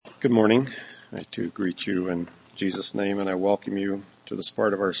Good morning. I too greet you in Jesus' name, and I welcome you to this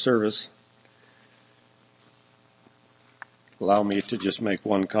part of our service. Allow me to just make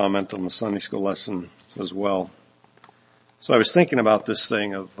one comment on the Sunday school lesson as well. So I was thinking about this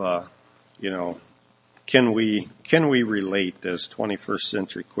thing of, can we relate as 21st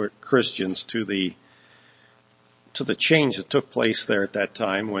century Christians to the change that took place there at that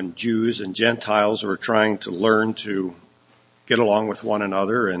time when Jews and Gentiles were trying to learn to get along with one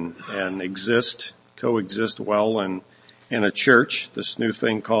another and coexist well in a church, this new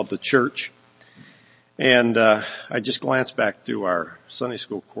thing called the church. And I just glanced back through our Sunday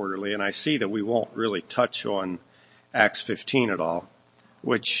school quarterly, and I see that we won't really touch on Acts 15 at all,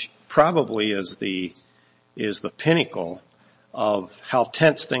 which probably is the pinnacle of how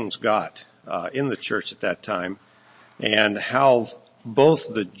tense things got in the church at that time, and how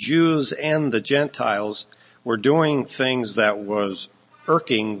both the Jews and the Gentiles were doing things that was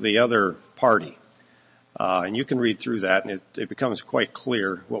irking the other party. And you can read through that, and it becomes quite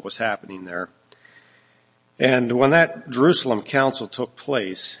clear what was happening there. And when that Jerusalem council took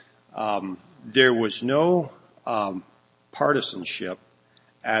place, there was no partisanship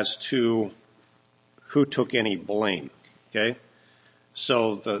as to who took any blame. Okay?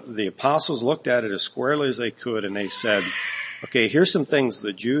 So the apostles looked at it as squarely as they could, and they said, okay, here's some things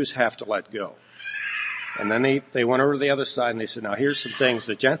the Jews have to let go. And then they went over to the other side and they said, now here's some things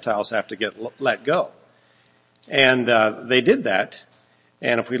the Gentiles have to let go. And they did that.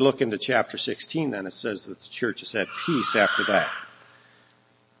 And if we look into chapter 16, then it says that the church has had peace after that.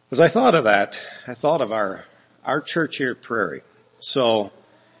 As I thought of that, I thought of our church here at Prairie. So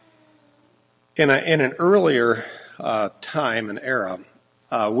in an earlier time and era,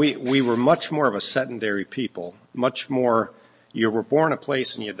 we were much more of a sedentary people, much more. You were born a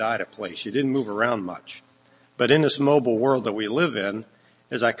place and you died a place. You didn't move around much. But in this mobile world that we live in,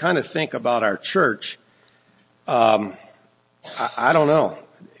 as I kind of think about our church, I don't know.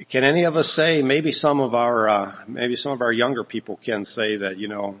 Can any of us say, maybe some of our younger people can say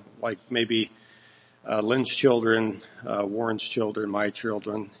that, like maybe Lynn's children, Warren's children, my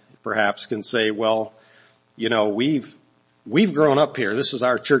children, perhaps can say, well, we've grown up here. This is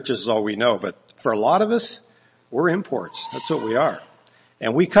our church. This is all we know. But for a lot of us, we're imports. That's what we are.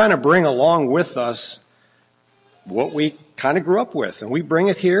 And we kind of bring along with us what we kind of grew up with. And we bring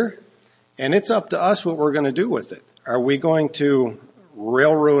it here, and it's up to us what we're going to do with it. Are we going to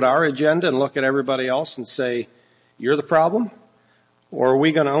railroad our agenda and look at everybody else and say, you're the problem? Or are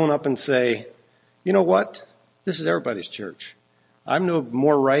we going to own up and say, you know what? This is everybody's church. I'm no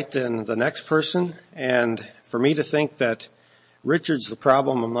more right than the next person. And for me to think that Richard's the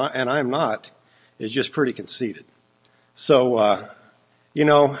problem and I'm not, is just pretty conceited. So,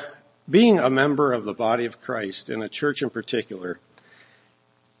 being a member of the body of Christ in a church in particular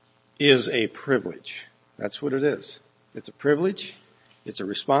is a privilege. That's what it is. It's a privilege, it's a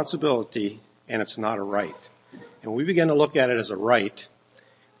responsibility, and it's not a right. And when we begin to look at it as a right,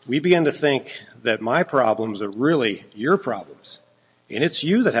 we begin to think that my problems are really your problems. And it's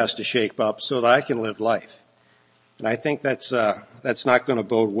you that has to shape up so that I can live life. And I think that's not going to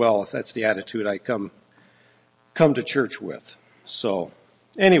bode well if that's the attitude I come to church with. So,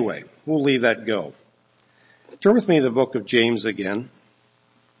 anyway, we'll leave that go. Turn with me to the book of James again.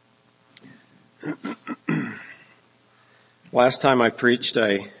 Last time I preached,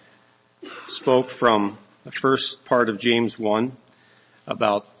 I spoke from the first part of James 1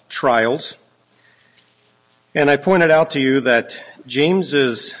 about trials. And I pointed out to you that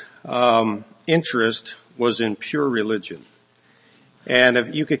James's interest was in pure religion. And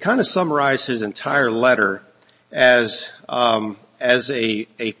if you could kind of summarize his entire letter as a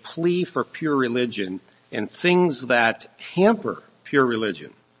plea for pure religion and things that hamper pure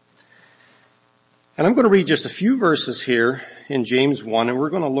religion. And I'm going to read just a few verses here in James 1, and we're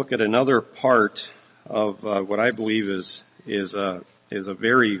going to look at another part of what I believe is a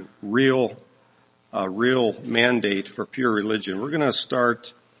very real mandate for pure religion. We're going to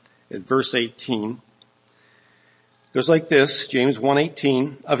start at verse 18. It goes like this, James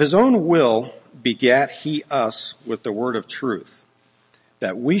 1:18. Of his own will begat he us with the word of truth,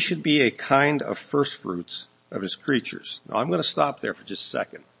 that we should be a kind of firstfruits of his creatures. Now I'm going to stop there for just a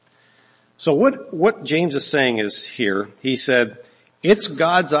second. So what James is saying is here, he said, it's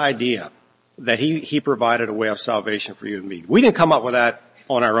God's idea that he provided a way of salvation for you and me. We didn't come up with that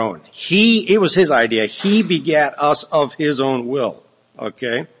on our own. It was his idea. He begat us of his own will.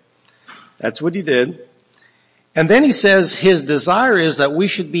 Okay? That's what he did. And then he says his desire is that we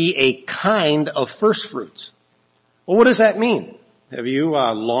should be a kind of firstfruits. Well, what does that mean? Have you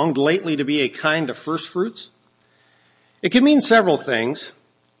longed lately to be a kind of firstfruits? It can mean several things.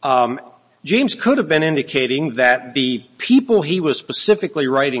 James could have been indicating that the people he was specifically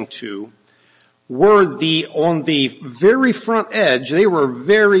writing to were on the very front edge. They were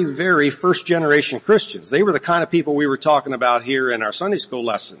very, very first generation Christians. They were the kind of people we were talking about here in our Sunday school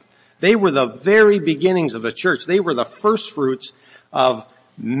lesson. They were the very beginnings of the church. They were the first fruits of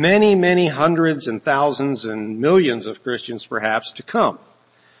many, many hundreds and thousands and millions of Christians perhaps to come.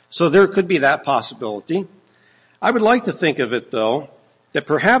 So there could be that possibility. I would like to think of it though, that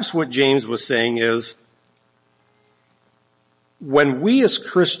perhaps what James was saying is, when we as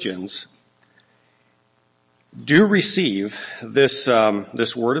Christians do receive this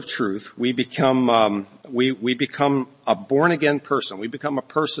word of truth, we become a born again person. We become a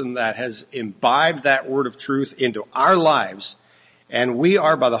person that has imbibed that word of truth into our lives, and we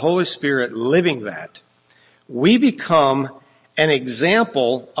are by the Holy Spirit living that. We become an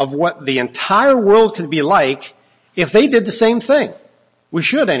example of what the entire world could be like if they did the same thing. We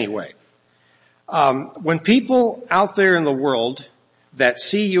should anyway. When people out there in the world that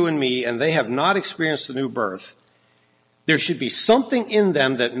see you and me and they have not experienced the new birth, there should be something in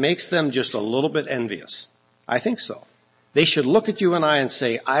them that makes them just a little bit envious. I think so. They should look at you and I and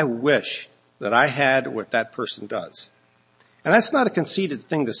say, I wish that I had what that person does. And that's not a conceited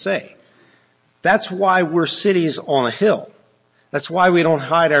thing to say. That's why we're cities on a hill. That's why we don't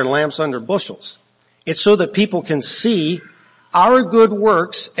hide our lamps under bushels. It's so that people can see our good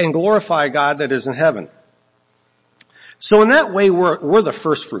works and glorify God that is in heaven. So in that way, we're the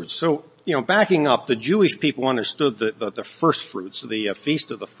first fruits. So, backing up, the Jewish people understood the first fruits, the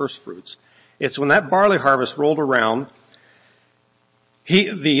feast of the first fruits. It's when that barley harvest rolled around,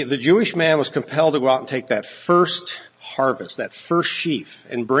 the Jewish man was compelled to go out and take that first harvest, that first sheaf,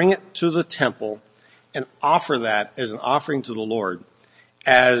 and bring it to the temple and offer that as an offering to the Lord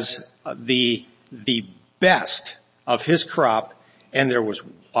as the best of his crop, and there was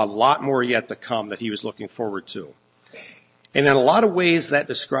a lot more yet to come that he was looking forward to. And in a lot of ways that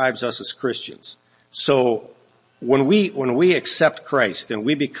describes us as Christians. So when we accept Christ and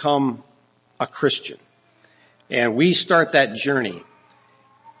we become a Christian and we start that journey,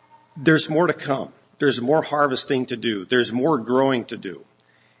 there's more to come. There's more harvesting to do. There's more growing to do.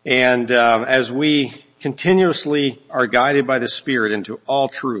 And as we continuously are guided by the Spirit into all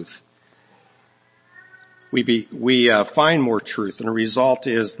truth, we find more truth, and the result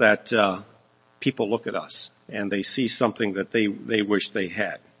is that people look at us and they see something that they wish they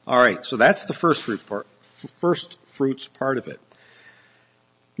had. All right, so that's the first fruits part of it.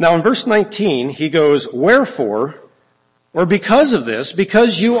 Now in verse 19, he goes, wherefore, or because of this,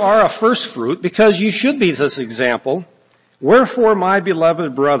 because you are a first fruit, because you should be this example, wherefore, my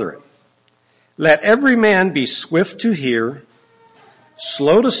beloved brethren, let every man be swift to hear,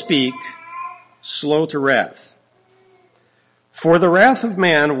 slow to speak, slow to wrath. For the wrath of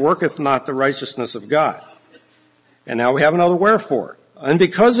man worketh not the righteousness of God. And now we have another wherefore. And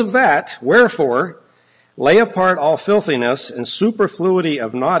because of that, wherefore, lay apart all filthiness and superfluity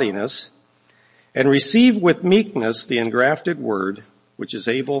of naughtiness, and receive with meekness the engrafted word, which is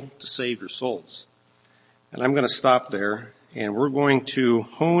able to save your souls. And I'm going to stop there, and we're going to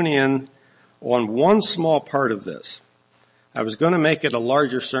hone in on one small part of this. I was going to make it a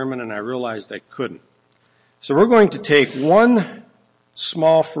larger sermon, and I realized I couldn't. So we're going to take one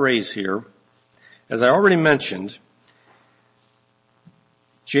small phrase here. As I already mentioned,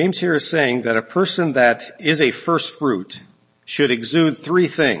 James here is saying that a person that is a first fruit should exude three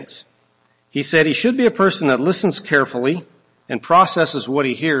things. He said he should be a person that listens carefully and processes what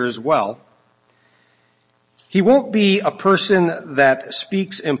he hears well. He won't be a person that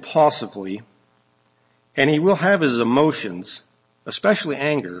speaks impulsively, and he will have his emotions, especially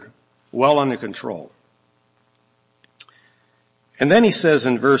anger, well under control. And then he says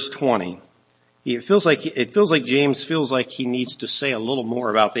in verse 20, it feels like James feels like he needs to say a little more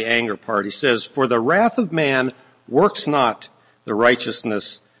about the anger part. He says, for the wrath of man works not the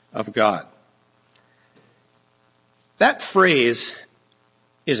righteousness of God. That phrase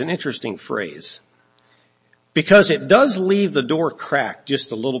is an interesting phrase because it does leave the door cracked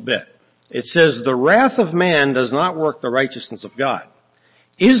just a little bit. It says, the wrath of man does not work the righteousness of God.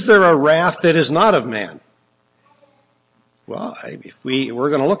 Is there a wrath that is not of man? Well, we're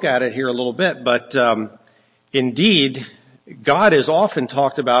going to look at it here a little bit, but indeed, God is often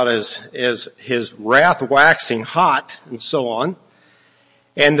talked about as his wrath waxing hot and so on.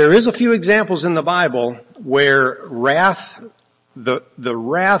 And there is a few examples in the Bible where wrath, the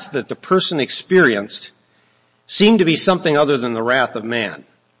wrath that the person experienced seemed to be something other than the wrath of man.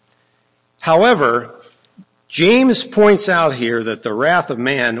 However, James points out here that the wrath of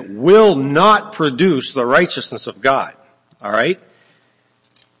man will not produce the righteousness of God. All right?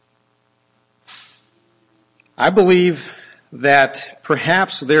 I believe that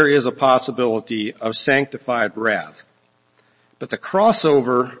perhaps there is a possibility of sanctified wrath, but the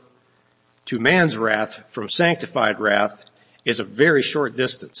crossover to man's wrath from sanctified wrath is a very short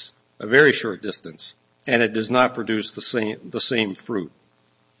distance, and it does not produce the same fruit.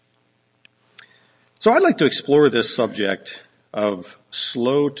 So I'd like to explore this subject of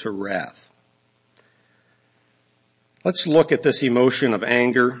slow to wrath. Let's look at this emotion of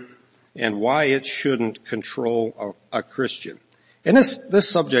anger and why it shouldn't control a Christian. And this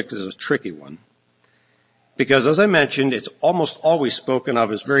subject is a tricky one, because as I mentioned, it's almost always spoken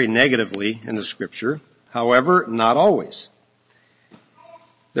of as very negatively in the scripture. However, not always.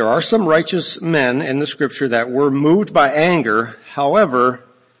 There are some righteous men in the scripture that were moved by anger. However,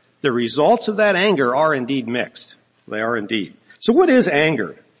 the results of that anger are indeed mixed. They are indeed. So what is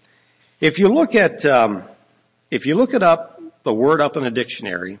anger? If you look it up, the word up in a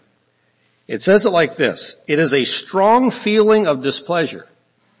dictionary, it says it like this: it is a strong feeling of displeasure.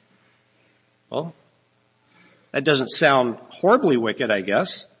 Well, that doesn't sound horribly wicked, I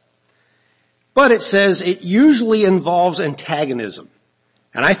guess. But it says it usually involves antagonism.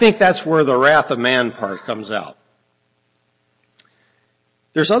 And I think that's where the wrath of man part comes out.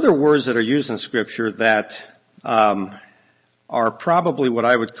 There's other words that are used in scripture that are probably what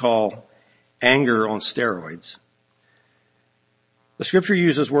I would call anger on steroids. The scripture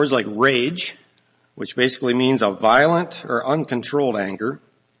uses words like rage, which basically means a violent or uncontrolled anger.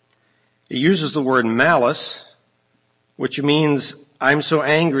 It uses the word malice, which means I'm so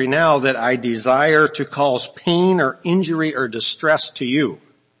angry now that I desire to cause pain or injury or distress to you.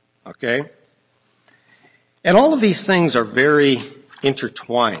 Okay? And all of these things are very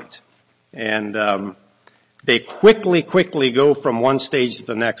intertwined. And they quickly go from one stage to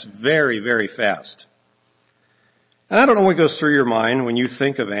the next very, very fast. And I don't know what goes through your mind when you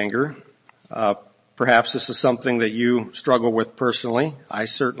think of anger. Perhaps this is something that you struggle with personally. I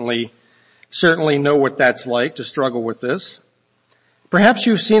certainly know what that's like to struggle with this. Perhaps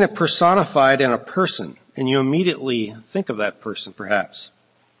you've seen it personified in a person, and you immediately think of that person, perhaps.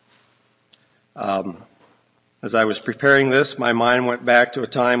 As I was preparing this, my mind went back to a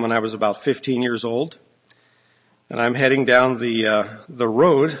time when I was about 15 years old, and I'm heading down the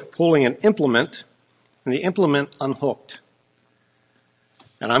road pulling an implement, and the implement unhooked.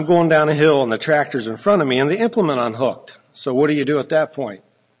 And I'm going down a hill and the tractor's in front of me and the implement unhooked. So what do you do at that point?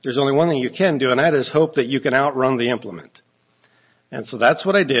 There's only one thing you can do, and that is hope that you can outrun the implement. And so that's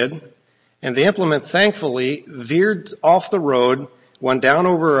what I did. And the implement thankfully veered off the road, went down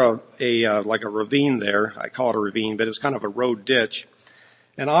over like a ravine there. I call it a ravine, but it was kind of a road ditch.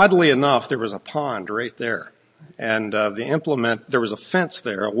 And oddly enough, there was a pond right there. And the implement, there was a fence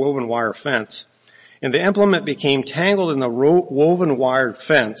there, a woven wire fence. And the implement became tangled in the woven wired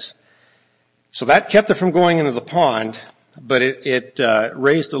fence. So that kept it from going into the pond, but it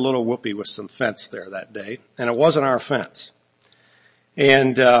raised a little whoopee with some fence there that day. And it wasn't our fence.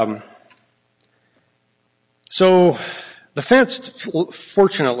 And so the fence,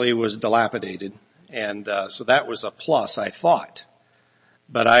 fortunately, was dilapidated. And so that was a plus, I thought.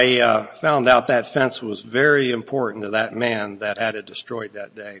 But I found out that fence was very important to that man that had it destroyed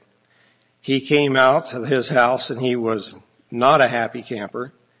that day. He came out of his house and he was not a happy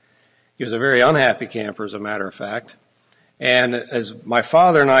camper. He was a very unhappy camper, as a matter of fact. And as my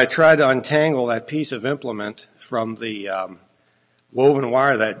father and I tried to untangle that piece of implement from the woven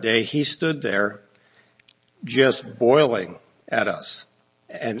wire that day, he stood there just boiling at us.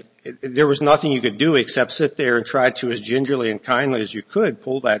 And there was nothing you could do except sit there and try to, as gingerly and kindly as you could,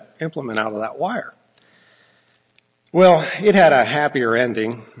 pull that implement out of that wire. Well, it had a happier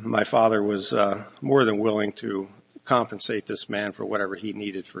ending. My father was more than willing to compensate this man for whatever he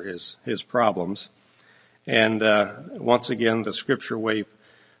needed for his problems. And once again, the scripture way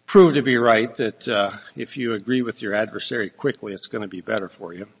proved to be right, that if you agree with your adversary quickly, it's going to be better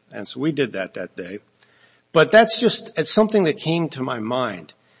for you. And so we did that day. But it's something that came to my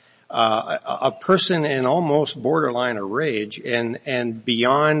mind. A person in almost borderline of rage and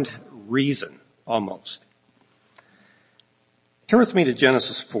beyond reason, almost. Turn with me to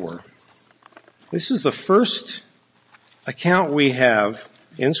Genesis 4. This is the first account we have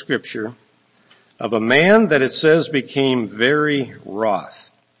in Scripture of a man that it says became very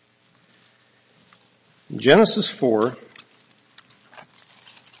wroth. Genesis 4. I'm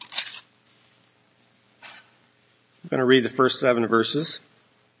going to read the first 7 verses.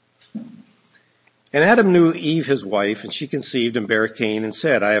 And Adam knew Eve his wife, and she conceived and bare Cain, and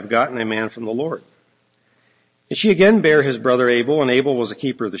said, I have gotten a man from the Lord. And she again bare his brother Abel, and Abel was a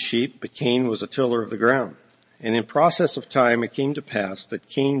keeper of the sheep, but Cain was a tiller of the ground. And in process of time it came to pass that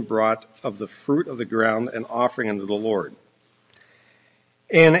Cain brought of the fruit of the ground an offering unto the Lord.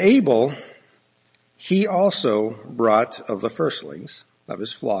 And Abel, he also brought of the firstlings of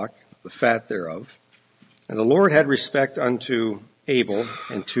his flock, the fat thereof. And the Lord had respect unto Abel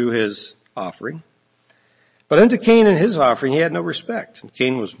and to his offering. But unto Cain and his offering he had no respect. And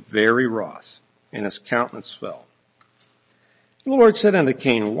Cain was very wroth, and his countenance fell. And the Lord said unto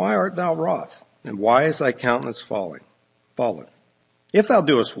Cain, Why art thou wroth? And why is thy countenance fallen? If thou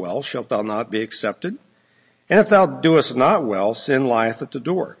doest well, shalt thou not be accepted? And if thou doest not well, sin lieth at the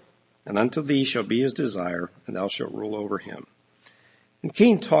door. And unto thee shall be his desire, and thou shalt rule over him. And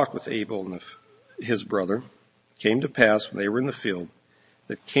Cain talked with Abel and his brother. It came to pass when they were in the field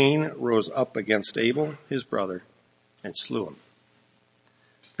that Cain rose up against Abel, his brother, and slew him.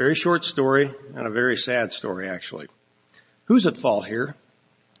 Very short story, and a very sad story, actually. Who's at fault here?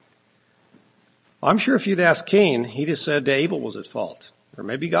 I'm sure if you'd asked Cain, he'd have said Abel was at fault. Or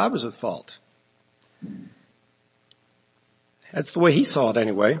maybe God was at fault. That's the way he saw it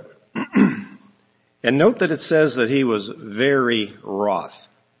anyway. And note that it says that he was very wroth.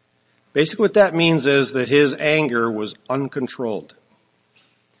 Basically what that means is that his anger was uncontrolled.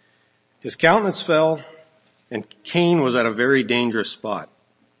 His countenance fell, and Cain was at a very dangerous spot.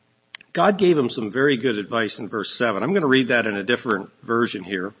 God gave him some very good advice in verse 7. I'm going to read that in a different version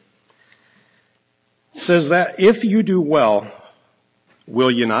here. It says that if you do well,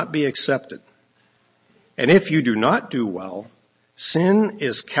 will you not be accepted? And if you do not do well, sin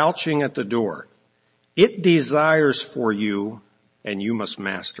is couching at the door. It desires for you, and you must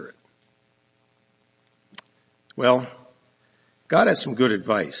master it. Well, God has some good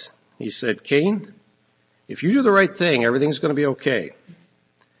advice. He said, Cain, if you do the right thing, everything's going to be okay.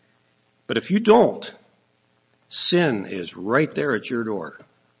 But if you don't, sin is right there at your door,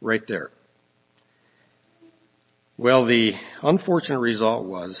 right there. Well, the unfortunate result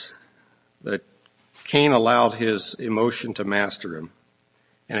was that Cain allowed his emotion to master him.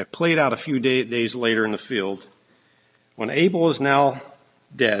 And it played out a few days later in the field when Abel is now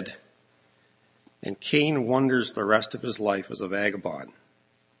dead and Cain wanders the rest of his life as a vagabond.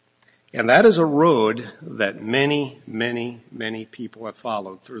 And that is a road that many, many, many people have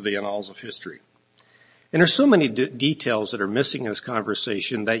followed through the annals of history. And there's so many details that are missing in this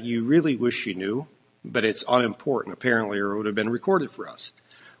conversation that you really wish you knew, but it's unimportant apparently, or it would have been recorded for us.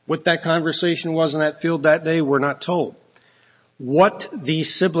 What that conversation was in that field that day, we're not told. What the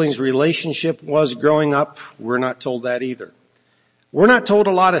siblings' relationship was growing up, we're not told that either. We're not told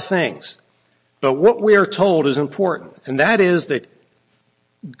a lot of things, but what we are told is important, and that is that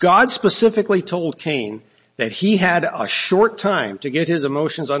God specifically told Cain that he had a short time to get his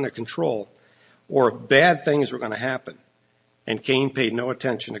emotions under control, or bad things were going to happen. And Cain paid no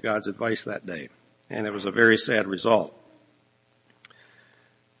attention to God's advice that day, and it was a very sad result.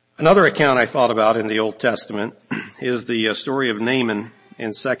 Another account I thought about in the Old Testament is the story of Naaman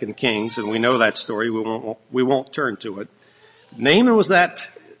in 2 Kings, and we know that story. We won't turn to it. Naaman was that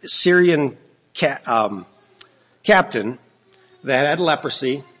Syrian captain that had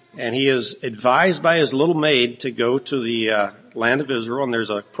leprosy, and he is advised by his little maid to go to the land of Israel, and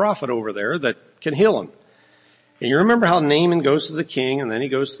there's a prophet over there that can heal him. And you remember how Naaman goes to the king, and then he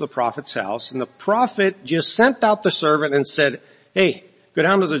goes to the prophet's house, and the prophet just sent out the servant and said, hey, go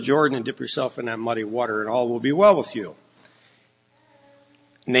down to the Jordan and dip yourself in that muddy water and all will be well with you.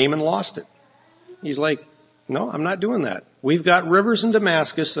 Naaman lost it. He's like, no, I'm not doing that. We've got rivers in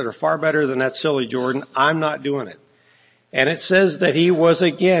Damascus that are far better than that silly Jordan. I'm not doing it. And it says that he was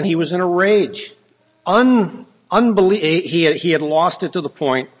in a rage. He had lost it to the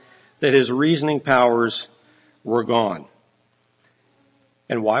point that his reasoning powers were gone.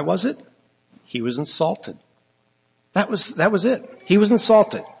 And why was it? He was insulted. That was it. He was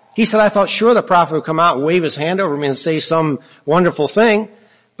insulted. He said, I thought sure the prophet would come out and wave his hand over me and say some wonderful thing.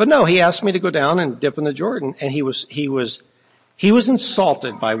 But no, he asked me to go down and dip in the Jordan, and he was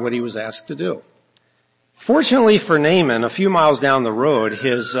insulted by what he was asked to do. Fortunately for Naaman, a few miles down the road,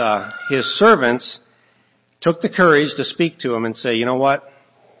 his servants took the courage to speak to him and say, you know what?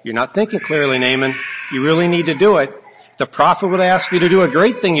 You're not thinking clearly, Naaman. You really need to do it. If the prophet would ask you to do a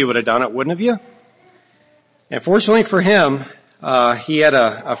great thing, you would have done it, wouldn't have you? And fortunately for him, he had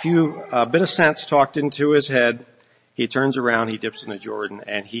a bit of sense talked into his head. He turns around, he dips in the Jordan,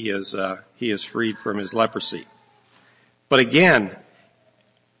 and he is freed from his leprosy. But again,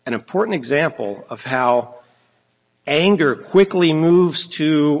 an important example of how anger quickly moves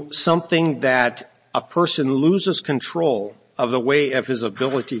to something that a person loses control of the way of his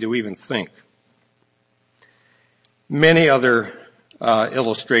ability to even think. Many other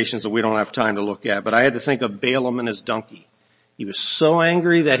illustrations that we don't have time to look at, but I had to think of Balaam and his donkey. He was so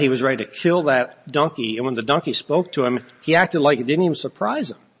angry that he was ready to kill that donkey, and when the donkey spoke to him, he acted like it didn't even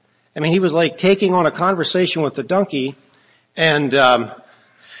surprise him. I mean, he was like taking on a conversation with the donkey, and I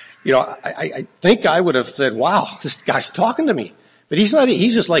think I would have said, wow, this guy's talking to me. But he's not,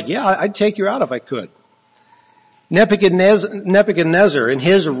 he's just like, yeah, I'd take you out if I could. Nebuchadnezzar, in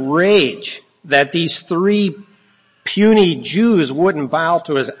his rage that these three puny Jews wouldn't bow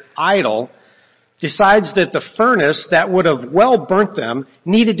to his idol, decides that the furnace that would have well burnt them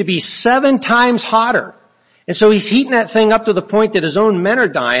needed to be 7 times hotter. And so he's heating that thing up to the point that his own men are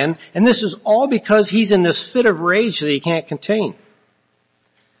dying, and this is all because he's in this fit of rage that he can't contain.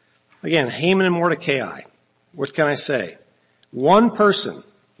 Again, Haman and Mordecai. What can I say? One person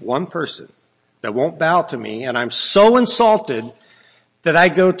that won't bow to me, and I'm so insulted that I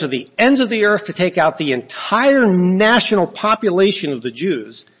go to the ends of the earth to take out the entire national population of the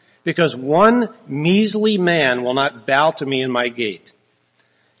Jews because one measly man will not bow to me in my gate.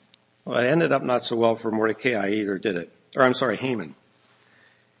 Well, it ended up not so well for Mordecai either, did it? Haman.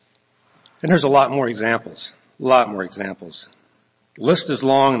 And there's a lot more examples. The list is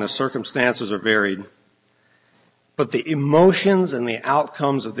long and the circumstances are varied, but the emotions and the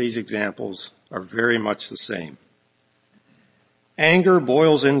outcomes of these examples are very much the same. Anger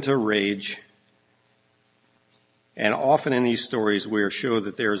boils into rage, and often in these stories we are shown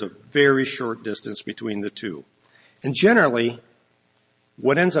that there is a very short distance between the two. And generally,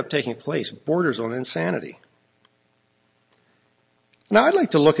 what ends up taking place borders on insanity. Now I'd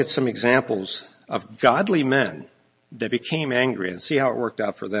like to look at some examples of godly men that became angry and see how it worked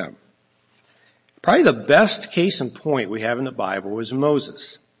out for them. Probably the best case in point we have in the Bible is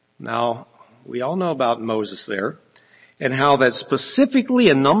Moses. Now, we all know about Moses there, and how that specifically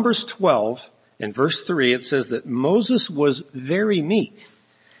in Numbers 12, in verse 3, it says that Moses was very meek.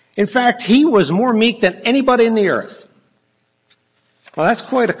 In fact, he was more meek than anybody in the earth. Well, that's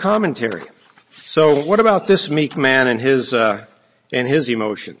quite a commentary. So what about this meek man and his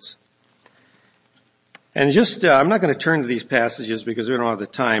emotions? And just, I'm not going to turn to these passages because we don't have the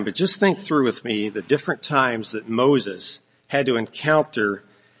time, but just think through with me the different times that Moses had to encounter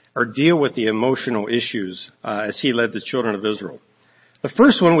or deal with the emotional issues as he led the children of Israel. The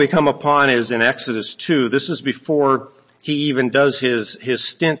first one we come upon is in Exodus 2. This is before he even does his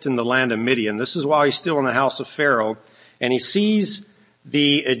stint in the land of Midian. This is while he's still in the house of Pharaoh, and he sees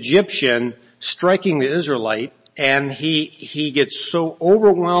the Egyptian striking the Israelite, and he gets so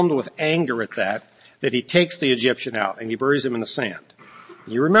overwhelmed with anger at that he takes the Egyptian out and he buries him in the sand.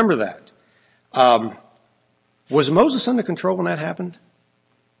 You remember that. Was Moses under control when that happened?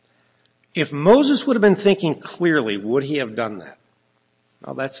 If Moses would have been thinking clearly, would he have done that?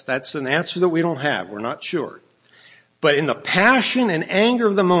 Well, that's an answer that we don't have. We're not sure. But in the passion and anger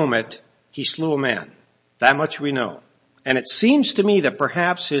of the moment, he slew a man. That much we know. And it seems to me that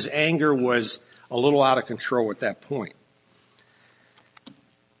perhaps his anger was a little out of control at that point.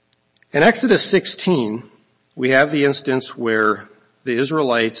 In Exodus 16, we have the instance where the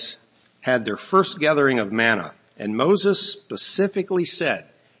Israelites had their first gathering of manna, and Moses specifically said,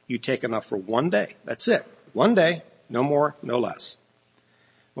 you take enough for one day. That's it. One day, no more, no less.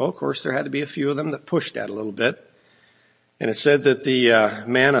 Well, of course, there had to be a few of them that pushed that a little bit, and it said that the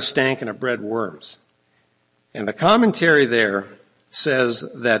manna stank and it bred worms. And the commentary there says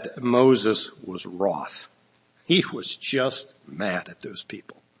that Moses was wroth. He was just mad at those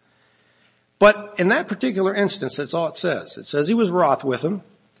people. But in that particular instance, that's all it says. It says he was wroth with them.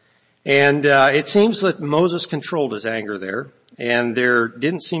 And it seems that Moses controlled his anger there. And there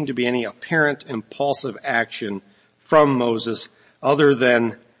didn't seem to be any apparent impulsive action from Moses other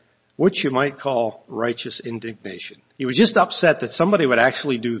than what you might call righteous indignation. He was just upset that somebody would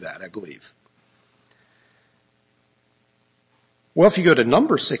actually do that, I believe. Well, if you go to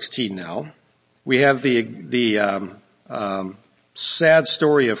number 16 now, we have the sad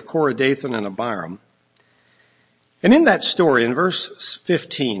story of Korah, Dathan, and Abiram. And in that story, in verse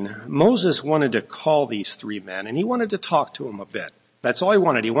 15, Moses wanted to call these three men, and he wanted to talk to them a bit. That's all he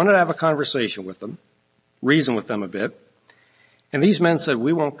wanted. He wanted to have a conversation with them, reason with them a bit. And these men said,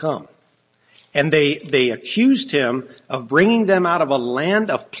 we won't come. And they accused him of bringing them out of a land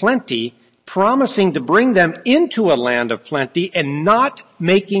of plenty, promising to bring them into a land of plenty, and not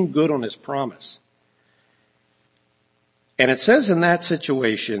making good on his promise. And it says in that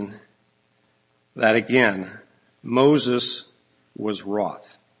situation that again, Moses was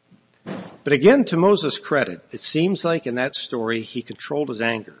wroth. But again, to Moses' credit, it seems like in that story he controlled his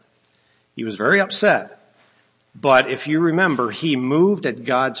anger. He was very upset. But if you remember, he moved at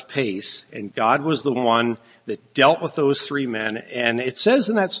God's pace, and God was the one that dealt with those three men, and it says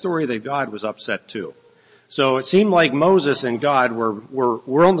in that story that God was upset too. So it seemed like Moses and God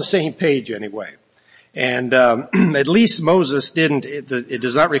were on the same page anyway. And at least Moses didn't, it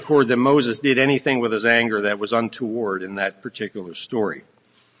does not record that Moses did anything with his anger that was untoward in that particular story.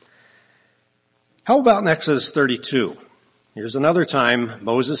 How about in Exodus 32? Here's another time.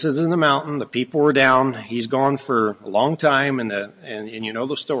 Moses is in the mountain. The people were down. He's gone for a long time, and you know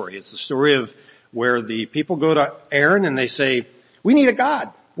the story. It's the story of where the people go to Aaron and they say, "We need a God.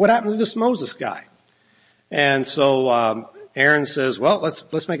 What happened to this Moses guy?" And so Aaron says, "Well,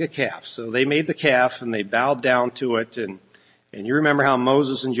 let's make a calf." So they made the calf and they bowed down to it, and you remember how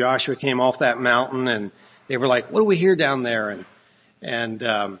Moses and Joshua came off that mountain and they were like, "What do we hear down there?"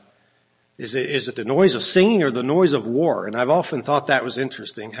 And is it the noise of singing or the noise of war? And I've often thought that was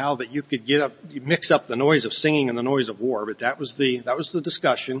interesting, how that you could you mix up the noise of singing and the noise of war, but that was the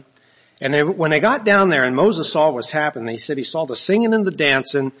discussion. And when they got down there and Moses saw what's happened, they said he saw the singing and the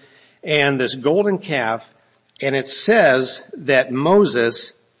dancing and this golden calf. And it says that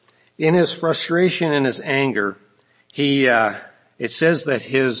Moses, in his frustration and his anger, it says that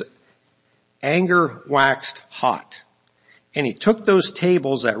his anger waxed hot. And he took those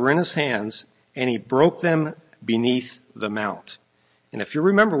tables that were in his hands and he broke them beneath the mount. And if you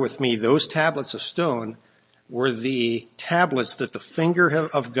remember with me, those tablets of stone were the tablets that the finger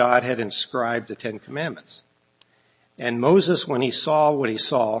of God had inscribed the 10 Commandments. And Moses, when he saw what he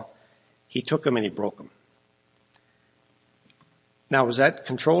saw, he took them and he broke them. Now, was that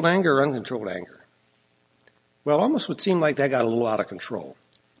controlled anger or uncontrolled anger? Well, it almost would seem like that got a little out of control.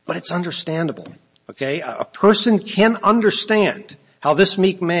 But it's understandable, okay? A person can understand how this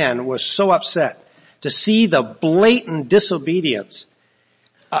meek man was so upset to see the blatant disobedience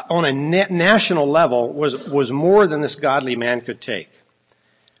on a national level was more than this godly man could take.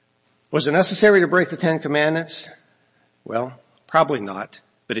 Was it necessary to break the 10 Commandments? Well, probably not,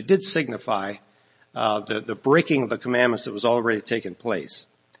 but it did signify the breaking of the commandments that was already taking place.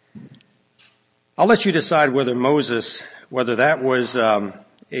 I'll let you decide whether that was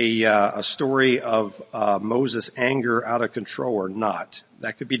a story of Moses' anger out of control or not.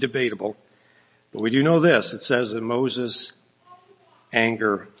 That could be debatable. But we do know this. It says that Moses'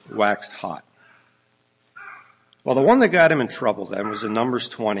 anger waxed hot. Well, the one that got him in trouble then was in Numbers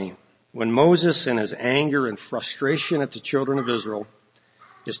 20, when Moses, in his anger and frustration at the children of Israel,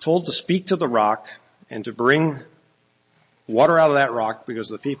 is told to speak to the rock and to bring water out of that rock because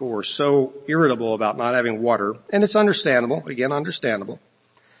the people were so irritable about not having water. And it's understandable, again, understandable.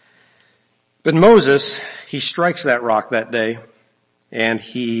 But Moses, he strikes that rock that day and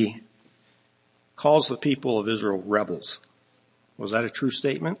he calls the people of Israel rebels. Was that a true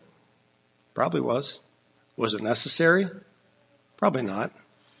statement? Probably was. Was it necessary? Probably not.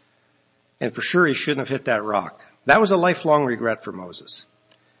 And for sure he shouldn't have hit that rock. That was a lifelong regret for Moses.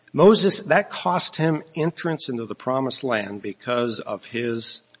 Moses, that cost him entrance into the promised land because of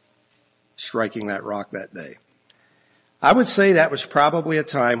his striking that rock that day. I would say that was probably a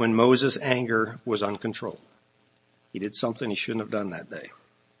time when Moses' anger was uncontrolled. He did something he shouldn't have done that day.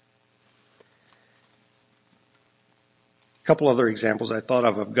 A couple other examples I thought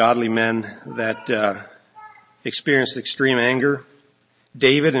of godly men that experienced extreme anger.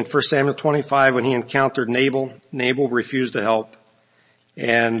 David in 1 Samuel 25, when he encountered Nabal refused to help.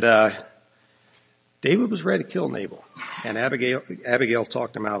 And David was ready to kill Nabal. And Abigail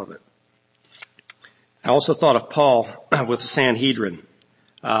talked him out of it. I also thought of Paul with the Sanhedrin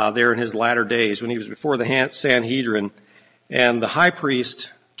there in his latter days when he was before the Sanhedrin. And the high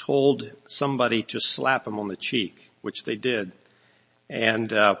priest told somebody to slap him on the cheek, which they did. And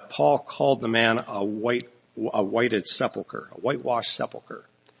Paul called the man a whited sepulcher, a whitewashed sepulcher.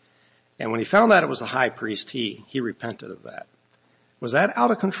 And when he found out it was the high priest, he repented of that. Was that out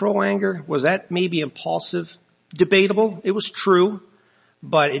of control anger? Was that maybe impulsive? Debatable. It was true,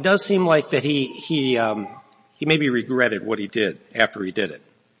 but it does seem like that he maybe regretted what he did after he did it.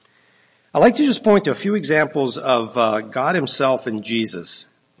 I'd like to just point to a few examples of God himself and Jesus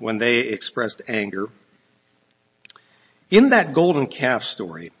when they expressed anger. In that golden calf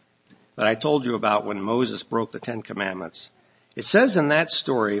story that I told you about when Moses broke the 10 Commandments, it says in that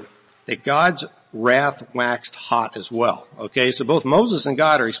story that God's wrath waxed hot as well. Okay, so both Moses and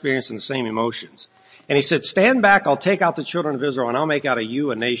God are experiencing the same emotions. And he said, "Stand back, I'll take out the children of Israel and I'll make out of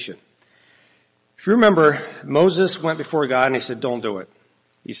you a nation." If you remember, Moses went before God and he said, "Don't do it."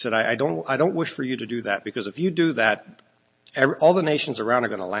 He said, I don't wish for you to do that, because if you do that, all the nations around are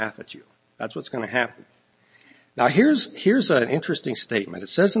going to laugh at you. That's what's going to happen. Now here's an interesting statement. It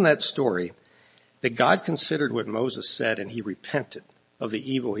says in that story that God considered what Moses said and he repented of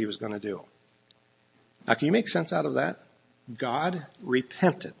the evil he was going to do. Now, can you make sense out of that? God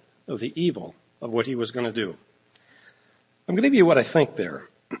repented of the evil of what he was going to do. I'm going to give you what I think there.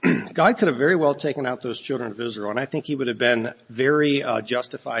 God could have very well taken out those children of Israel, and I think he would have been very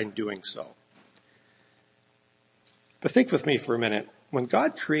justified in doing so. But think with me for a minute. When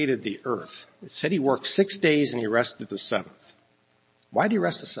God created the earth, it said he worked 6 days and he rested the seventh. Why did he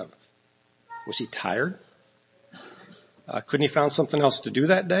rest the seventh? Was he tired? Couldn't he found something else to do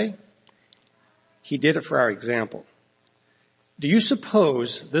that day? He did it for our example. Do you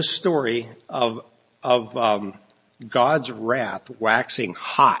suppose this story of God's wrath waxing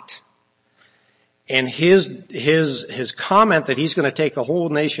hot and his comment that he's going to take the whole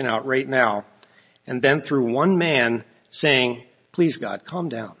nation out right now, and then through one man saying, please God, calm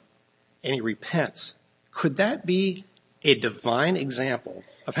down, and he repents, could that be a divine example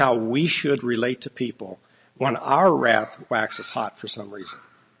of how we should relate to people when our wrath waxes hot for some reason?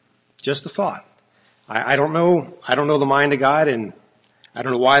 Just a thought. I don't know the mind of God, and I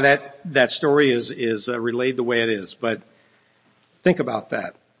don't know why that story is relayed the way it is, but think about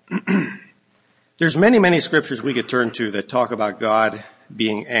that. There's many scriptures we could turn to that talk about God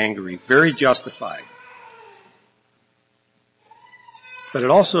being angry, very justified. But it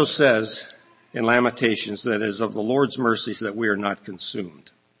also says in Lamentations that it is of the Lord's mercies that we are not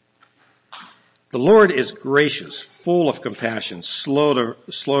consumed. The Lord is gracious, full of compassion, slow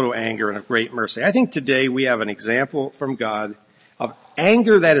to anger, and of great mercy. I think today we have an example from God of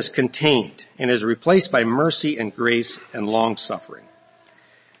anger that is contained and is replaced by mercy and grace and long suffering.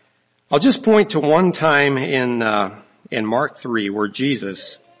 I'll just point to one time in Mark 3 where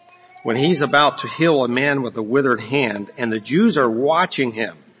Jesus, when he's about to heal a man with a withered hand, and the Jews are watching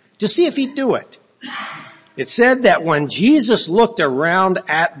him to see if he'd do it. It said that when Jesus looked around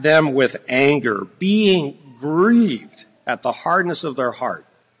at them with anger, being grieved at the hardness of their heart.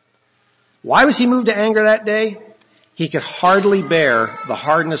 Why was he moved to anger that day? He could hardly bear the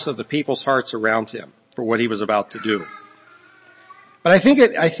hardness of the people's hearts around him for what he was about to do. But I think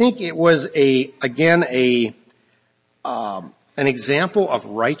it was an example of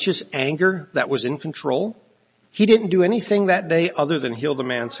righteous anger that was in control. He didn't do anything that day other than heal the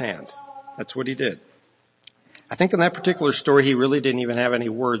man's hand. That's what he did. I think in that particular story, he really didn't even have any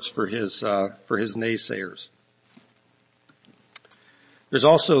words for his naysayers. There's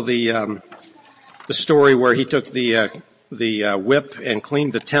also the story where he took the whip and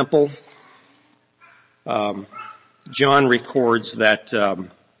cleaned the temple. John records that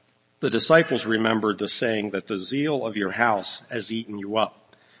the disciples remembered the saying that the zeal of your house has eaten you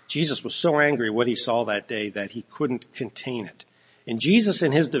up. Jesus was so angry what he saw that day that he couldn't contain it. And Jesus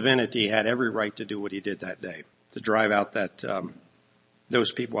in his divinity had every right to do what he did that day, to drive out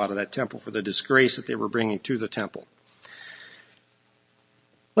those people out of that temple for the disgrace that they were bringing to the temple.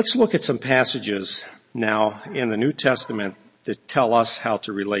 Let's look at some passages now in the New Testament that tell us how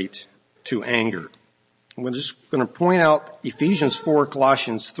to relate to anger. I'm just going to point out Ephesians 4,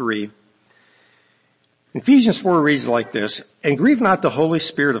 Colossians 3. Ephesians 4 reads like this, and grieve not the Holy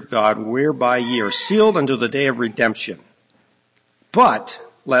Spirit of God, whereby ye are sealed unto the day of redemption. But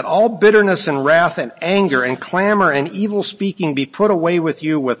let all bitterness and wrath and anger and clamor and evil speaking be put away with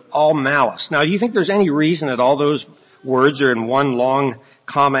you with all malice. Now, do you think there's any reason that all those words are in one long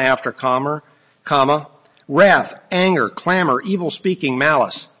comma after comma? Wrath, anger, clamor, evil speaking,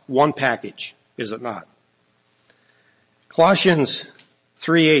 malice. One package, is it not? Colossians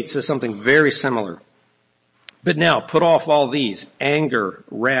 3:8 says something very similar. But now put off all these, anger,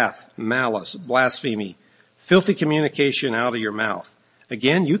 wrath, malice, blasphemy, filthy communication out of your mouth.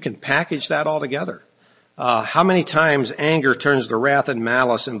 Again, you can package that all together. How many times anger turns to wrath and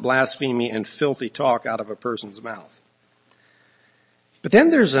malice and blasphemy and filthy talk out of a person's mouth? But then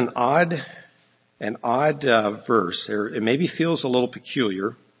there's an odd verse. It maybe feels a little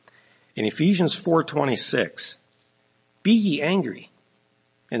peculiar. In Ephesians 4:26, be ye angry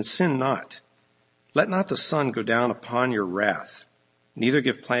and sin not. Let not the sun go down upon your wrath, neither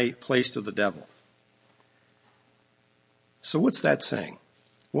give place to the devil. So what's that saying?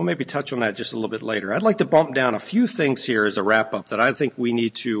 We'll maybe touch on that just a little bit later. I'd like to bump down a few things here as a wrap up that I think we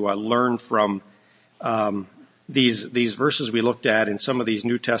need to learn from these verses we looked at in some of these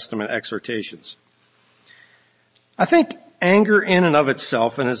New Testament exhortations. I think anger in and of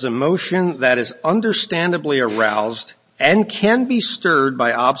itself and is emotion that is understandably aroused and can be stirred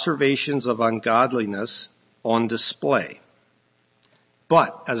by observations of ungodliness on display.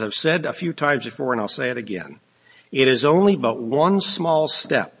 But, as I've said a few times before, and I'll say it again, it is only but one small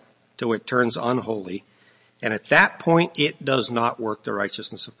step till it turns unholy, and at that point it does not work the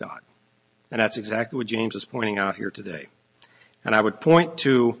righteousness of God. And that's exactly what James is pointing out here today. And I would point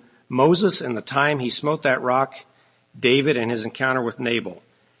to Moses and the time he smote that rock, David and his encounter with Nabal.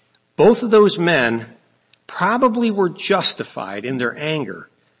 Both of those men probably were justified in their anger,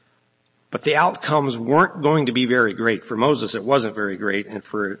 but the outcomes weren't going to be very great. For Moses, it wasn't very great, and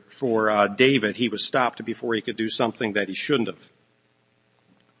for David, he was stopped before he could do something that he shouldn't have.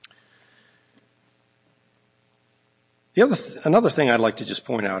 Another thing I'd like to just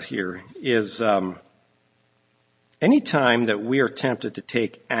point out here is any time that we are tempted to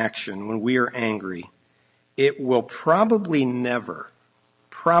take action when we are angry, it will probably never,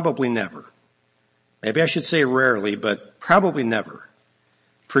 maybe I should say rarely, but probably never,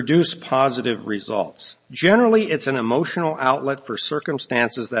 produce positive results. Generally, it's an emotional outlet for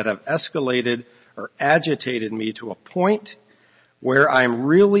circumstances that have escalated or agitated me to a point where I'm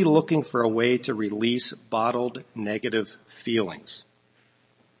really looking for a way to release bottled negative feelings.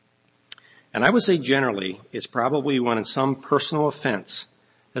 And I would say generally, it's probably when some personal offense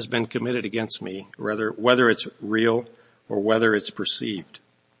has been committed against me, whether it's real or whether it's perceived.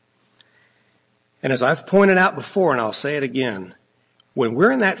 And as I've pointed out before, and I'll say it again, when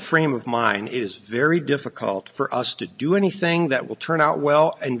we're in that frame of mind, it is very difficult for us to do anything that will turn out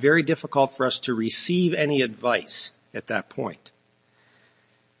well and very difficult for us to receive any advice at that point.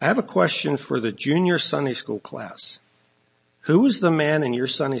 I have a question for the junior Sunday school class. Who was the man in your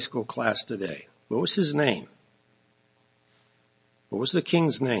Sunday school class today? What was his name? What was the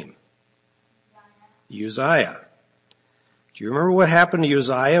king's name? Uzziah. Do you remember what happened to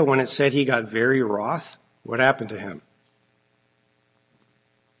Uzziah when it said he got very wroth? What happened to him?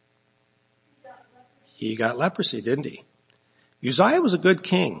 He got leprosy, didn't he? Uzziah was a good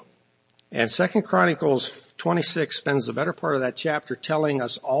king. And 2 Chronicles 26 spends the better part of that chapter telling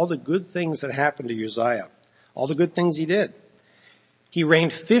us all the good things that happened to Uzziah, all the good things he did. He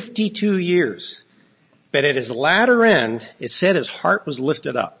reigned 52 years, but at his latter end, it said his heart was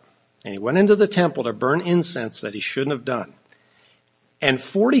lifted up. And he went into the temple to burn incense that he shouldn't have done. And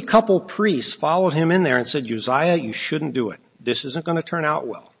 40 couple priests followed him in there and said, Uzziah, you shouldn't do it. This isn't going to turn out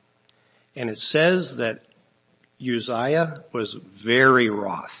well. And it says that Uzziah was very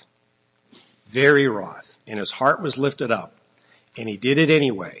wroth, and his heart was lifted up, and he did it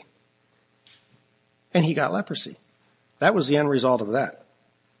anyway. And he got leprosy. That was the end result of that.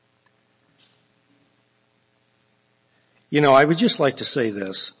 You know, I would just like to say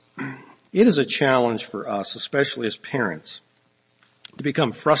this. It is a challenge for us, especially as parents, to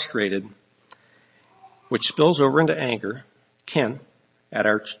become frustrated, which spills over into anger, at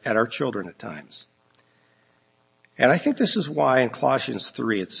our children at times. And I think this is why in Colossians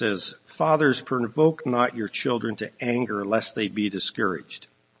 3 it says, Fathers, provoke not your children to anger lest they be discouraged.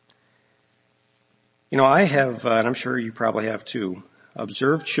 You know, I have, and I'm sure you probably have too,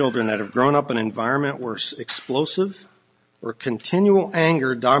 observed children that have grown up in an environment where explosive or continual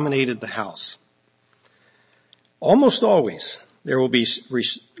anger dominated the house. Almost always, there will be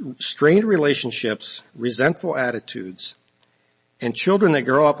strained relationships, resentful attitudes, and children that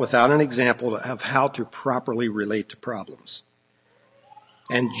grow up without an example of how to properly relate to problems.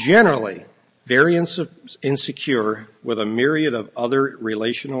 And generally, very insecure with a myriad of other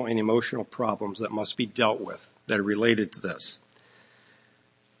relational and emotional problems that must be dealt with that are related to this.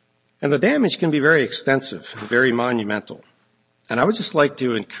 And the damage can be very extensive and very monumental. And I would just like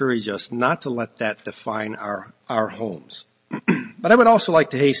to encourage us not to let that define our homes. But I would also like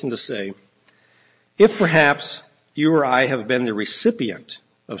to hasten to say, if perhaps you or I have been the recipient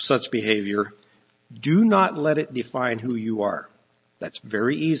of such behavior, do not let it define who you are. That's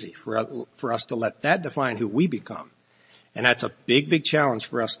very easy for us to let that define who we become. And that's a big, big challenge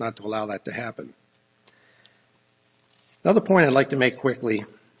for us not to allow that to happen. Another point I'd like to make quickly,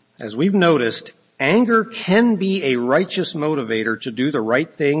 as we've noticed, anger can be a righteous motivator to do the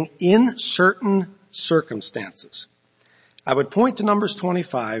right thing in certain circumstances. I would point to Numbers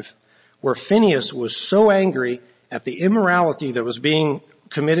 25, where Phinehas was so angry at the immorality that was being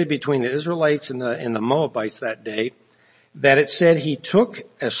committed between the Israelites and the Moabites that day, that it said he took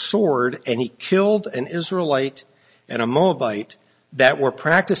a sword and he killed an Israelite and a Moabite that were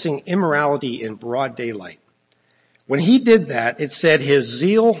practicing immorality in broad daylight. When he did that, it said his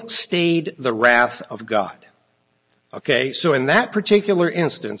zeal stayed the wrath of God. Okay, so in that particular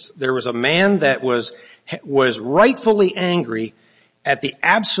instance, there was a man that was rightfully angry at the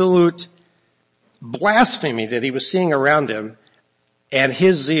absolute blasphemy that he was seeing around him, and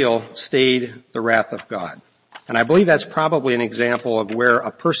his zeal stayed the wrath of God. And I believe that's probably an example of where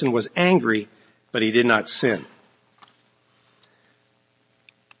a person was angry, but he did not sin.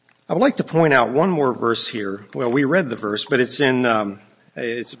 I would like to point out one more verse here. Well, we read the verse, but it's in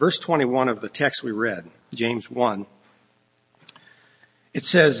It's verse 21 of the text we read, James 1. It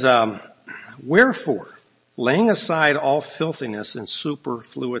says, wherefore, laying aside all filthiness and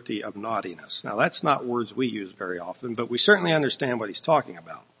superfluity of naughtiness. Now that's not words we use very often, but we certainly understand what he's talking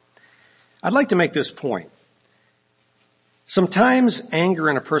about. I'd like to make this point. Sometimes anger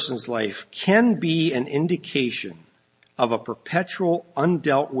in a person's life can be an indication of a perpetual,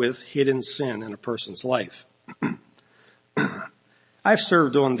 undealt with, hidden sin in a person's life. I've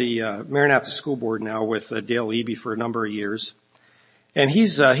served on the Maranatha School Board now with Dale Eby for a number of years, and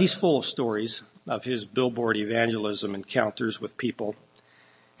he's full of stories of his billboard evangelism encounters with people.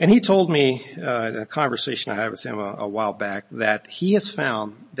 And he told me in a conversation I had with him a while back that he has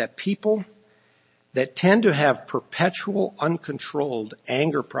found that people that tend to have perpetual, uncontrolled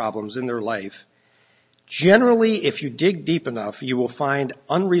anger problems in their life, generally, if you dig deep enough, you will find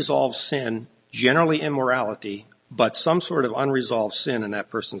unresolved sin, generally immorality, but some sort of unresolved sin in that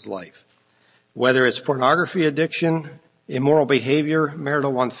person's life. Whether it's pornography addiction, immoral behavior,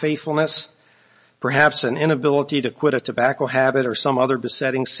 marital unfaithfulness, perhaps an inability to quit a tobacco habit or some other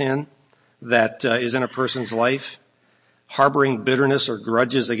besetting sin that is in a person's life, harboring bitterness or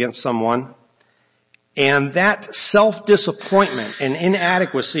grudges against someone. And that self-disappointment and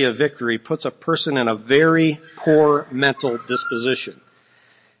inadequacy of victory puts a person in a very poor mental disposition.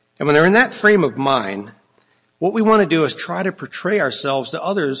 And when they're in that frame of mind, what we want to do is try to portray ourselves to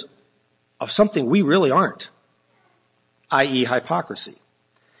others of something we really aren't, i.e. hypocrisy.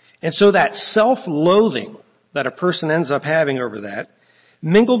 And so that self-loathing that a person ends up having over that,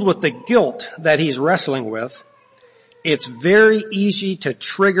 mingled with the guilt that he's wrestling with, it's very easy to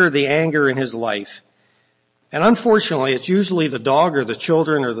trigger the anger in his life. And unfortunately, it's usually the dog or the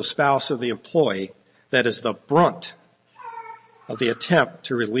children or the spouse or the employee that is the brunt of the attempt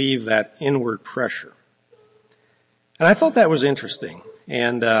to relieve that inward pressure. And I thought that was interesting.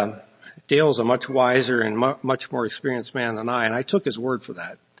 And Dale's a much wiser and much more experienced man than I, and I took his word for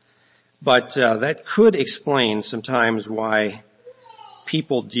that. But that could explain sometimes why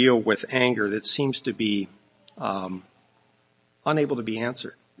people deal with anger that seems to be unable to be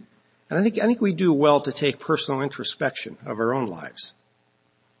answered. And I think we do well to take personal introspection of our own lives.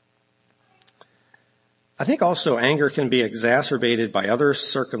 I think also anger can be exacerbated by other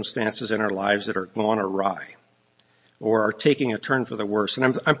circumstances in our lives that are gone awry or are taking a turn for the worse.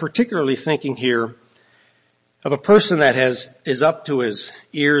 And I'm particularly thinking here of a person that is up to his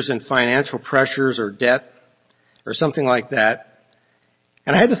ears in financial pressures or debt or something like that.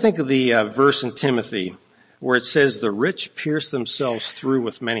 And I had to think of the verse in Timothy where it says, the rich pierce themselves through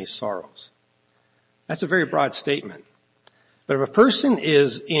with many sorrows. That's a very broad statement. But if a person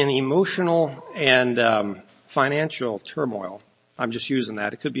is in emotional and financial turmoil, I'm just using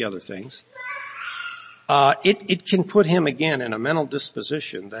that, it could be other things, it can put him again in a mental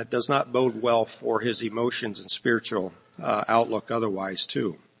disposition that does not bode well for his emotions and spiritual outlook otherwise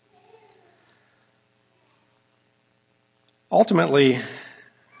too. Ultimately,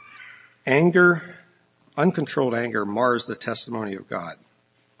 uncontrolled anger mars the testimony of God.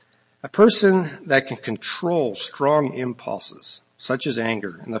 A person that can control strong impulses, such as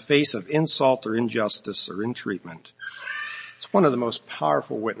anger, in the face of insult or injustice or ill-treatment, it's one of the most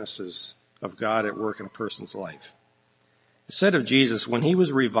powerful witnesses of God at work in a person's life. It said of Jesus, when he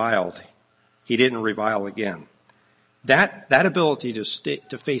was reviled, he didn't revile again. That ability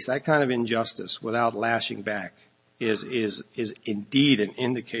to face that kind of injustice without lashing back is indeed an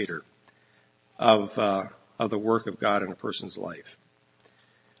indicator of the work of God in a person's life.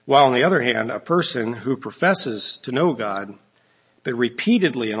 While on the other hand, a person who professes to know God, but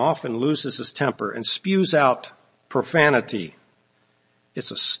repeatedly and often loses his temper and spews out profanity,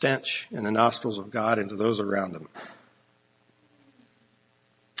 it's a stench in the nostrils of God and to those around him.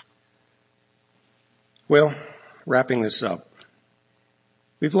 Well, wrapping this up,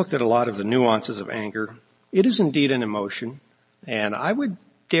 we've looked at a lot of the nuances of anger. It is indeed an emotion, and I would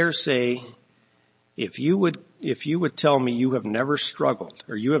dare say, if you would tell me you have never struggled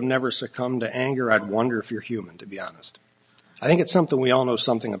or you have never succumbed to anger, I'd wonder if you're human, to be honest. I think it's something we all know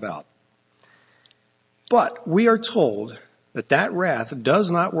something about. But we are told that wrath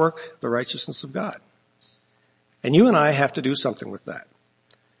does not work the righteousness of God. And you and I have to do something with that.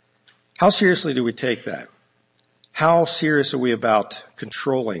 How seriously do we take that? How serious are we about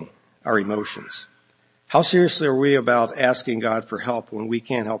controlling our emotions? How seriously are we about asking God for help when we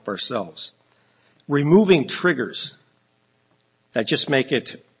can't help ourselves? Removing triggers that just make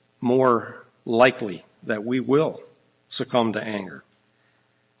it more likely that we will succumb to anger.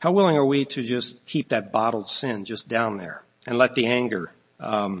 How willing are we to just keep that bottled sin just down there and let the anger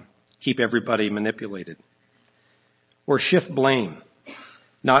keep everybody manipulated? Or shift blame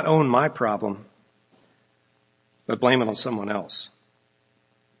not own my problem, but blame it on someone else.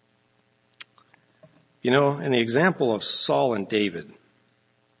 You know, in the example of Saul and David,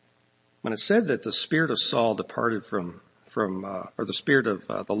 when it said that the spirit of Saul departed or the spirit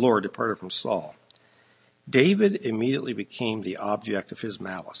of the Lord departed from Saul, David immediately became the object of his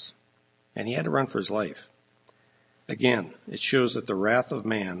malice, and he had to run for his life. Again, it shows that the wrath of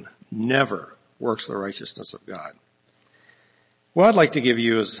man never works the righteousness of God. What I'd like to give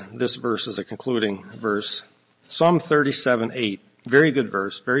you is this verse as a concluding verse. Psalm 37:8, very good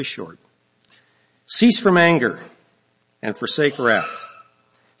verse, very short. Cease from anger and forsake wrath.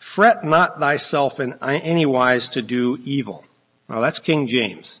 Fret not thyself in any wise to do evil. Now that's King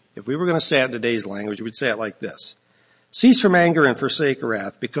James. If we were going to say it in today's language, we'd say it like this. Cease from anger and forsake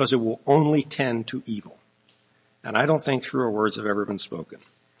wrath, because it will only tend to evil. And I don't think truer words have ever been spoken.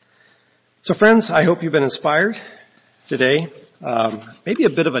 So friends, I hope you've been inspired today. Maybe a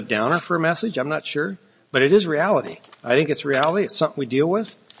bit of a downer for a message, I'm not sure. But it is reality. I think it's reality. It's something we deal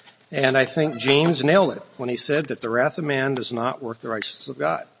with. And I think James nailed it when he said that the wrath of man does not work the righteousness of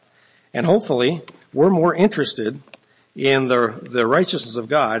God. And hopefully we're more interested in the righteousness of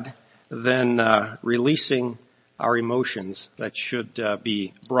God than releasing our emotions that should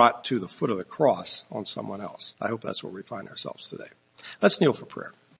be brought to the foot of the cross on someone else. I hope that's where we find ourselves today. Let's kneel for prayer.